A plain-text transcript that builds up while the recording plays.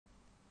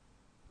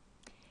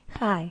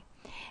Hi,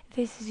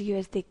 this is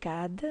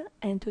USDCAD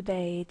and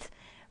today it's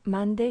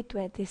Monday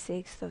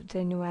 26th of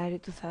January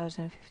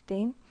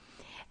 2015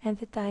 and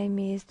the time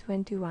is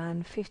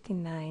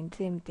 21:59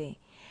 GMT.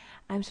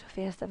 I'm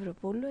Sofia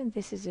Stavropoulou and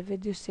this is a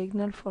video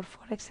signal for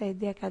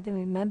ForexID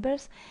Academy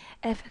members,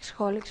 FX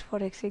Holics,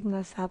 Forex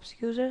Signal subs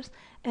users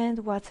and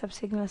WhatsApp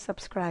Signal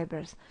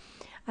subscribers.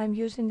 I'm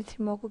using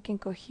ICHIMOKU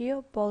KINKO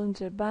HYO,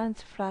 Bollinger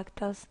Bands,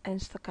 Fractals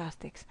and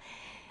Stochastics.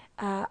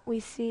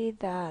 We see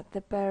that the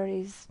pair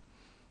is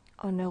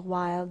on a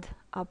wild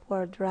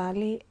upward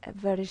rally, a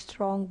very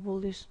strong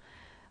bullish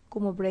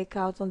Kumo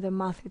breakout on the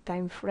monthly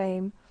time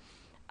frame,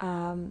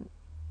 and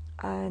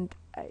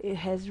it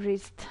has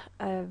reached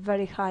a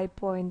very high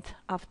point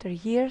after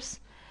years.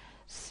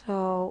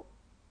 So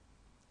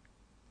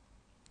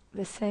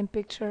the same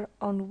picture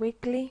on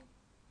weekly,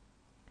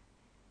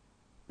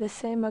 the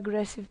same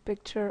aggressive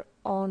picture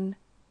on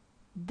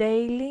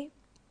daily.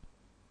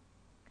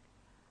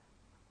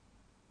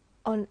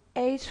 On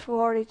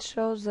H4 it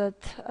shows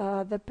that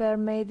the pair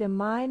made a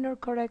minor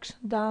correction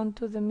down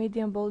to the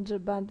median Bollinger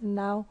Band.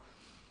 Now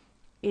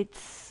the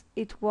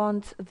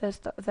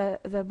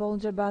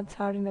Bollinger Bands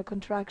are in a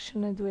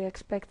contraction and we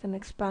expect an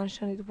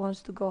expansion. It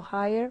wants to go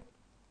higher.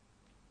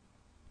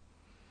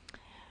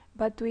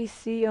 But we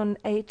see on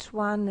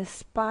H1 a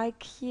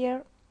spike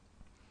here,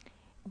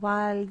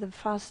 while the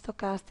fast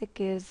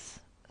stochastic is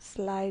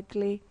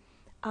slightly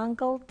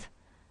angled.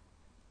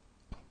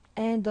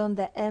 And on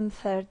the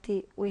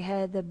M30 we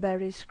had a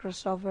bearish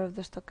crossover of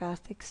the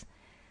stochastics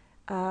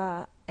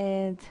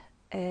and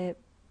a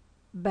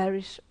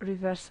bearish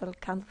reversal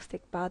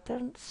candlestick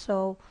pattern.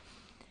 So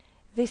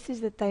this is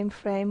the time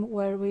frame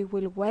where we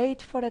will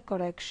wait for a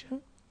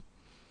correction.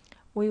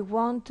 We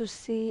want to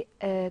see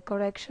a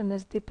correction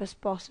as deep as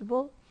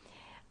possible,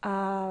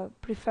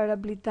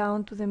 preferably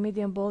down to the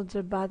median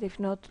Bollinger Band if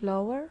not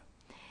lower.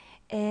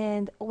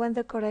 And when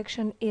the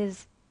correction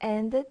is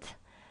ended,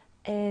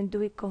 and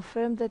we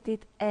confirm that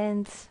it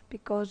ends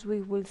because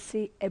we will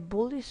see a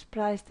bullish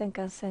price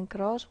Tenkan-sen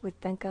cross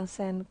with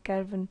Tenkan-sen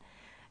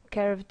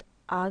curved,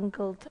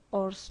 angled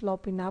or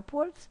sloping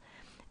upwards,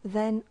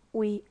 then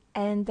we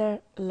enter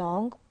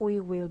long. We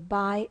will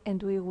buy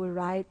and we will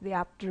ride the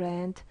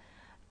uptrend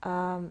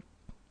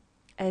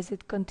as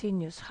it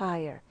continues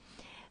higher.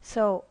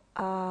 So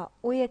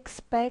we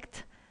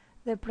expect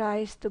the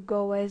price to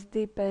go as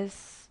deep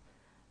as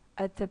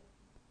at the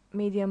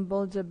median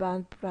Bollinger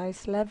Band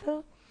price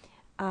level,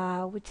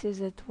 which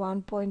is at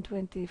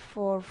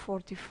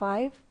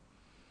 1.2445.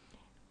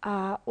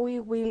 We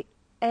will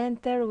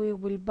enter, we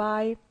will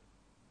buy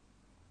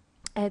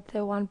at the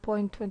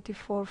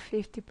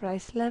 1.2450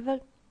 price level.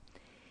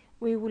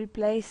 We will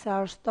place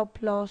our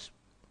stop loss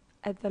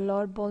at the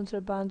lower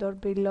Bollinger Band or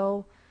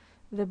below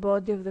the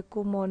body of the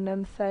Kumo on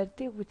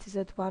M30, which is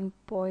at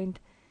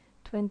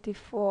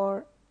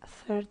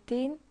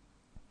 1.2413,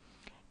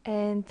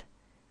 and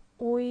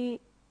we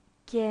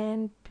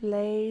can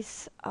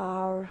place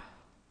our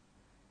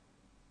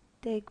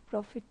take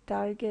profit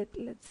target.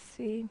 Let's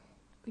see,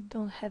 we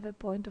don't have a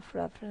point of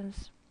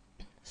reference,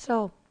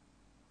 so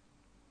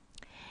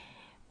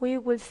we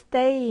will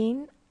stay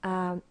in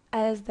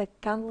as the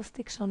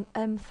candlesticks on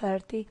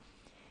M30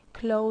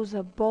 close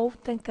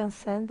above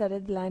Tenkan-sen, the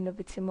red line of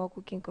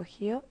ICHIMOKU KINKO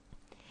HYO,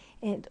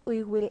 and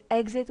we will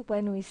exit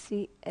when we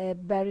see a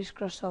bearish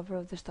crossover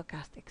of the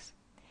stochastics.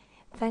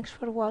 Thanks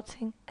for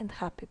watching and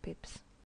happy pips.